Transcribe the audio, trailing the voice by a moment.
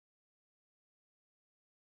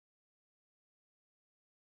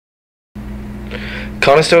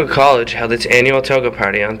Conestoga College held its annual Toga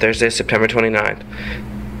Party on Thursday, September 29th.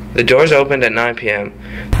 The doors opened at 9 p.m.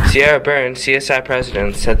 Sierra Burns, CSI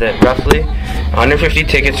president, said that roughly 150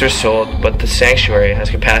 tickets were sold, but the sanctuary has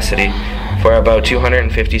capacity for about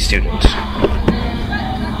 250 students.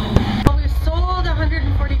 Well, we've sold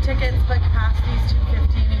 140 tickets, but capacity is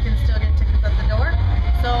 250, and you can still get tickets at the door.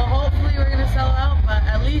 So hopefully we're going to sell out, but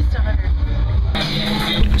at least 100.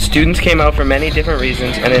 Students came out for many different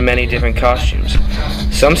reasons and in many different costumes.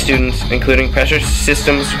 Some students, including pressure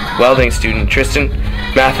systems welding student Tristan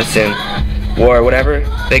Matheson, wore whatever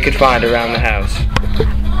they could find around the house.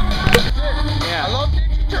 Yeah. I love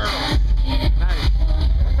Ninja Turtles. Nice.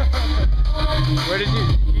 Where did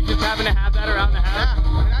you just happen to have that around the house?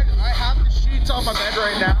 Yeah, I have the sheets on my bed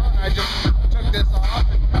right now, and I just took this off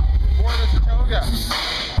and wore this toga.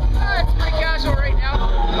 It's pretty casual right now.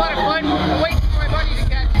 A lot of fun. I'm waiting for my buddy to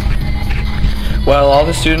catch. While all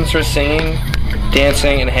the students were singing,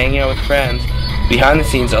 dancing, and hanging out with friends, behind the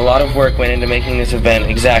scenes, a lot of work went into making this event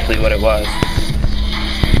exactly what it was. We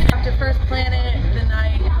have to first plan it the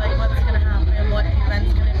night, like what's going to happen, what the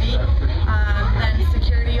event's going to be. Then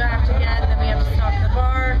security you have to get, then we have to stock the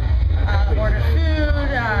bar, order food,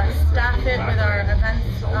 staff it with our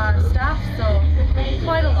events staff, so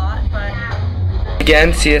quite a lot. But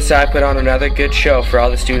Again, CSI put on another good show for all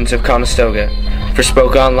the students of Conestoga. For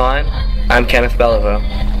Spoke Online, I'm Kenneth Bellevaux.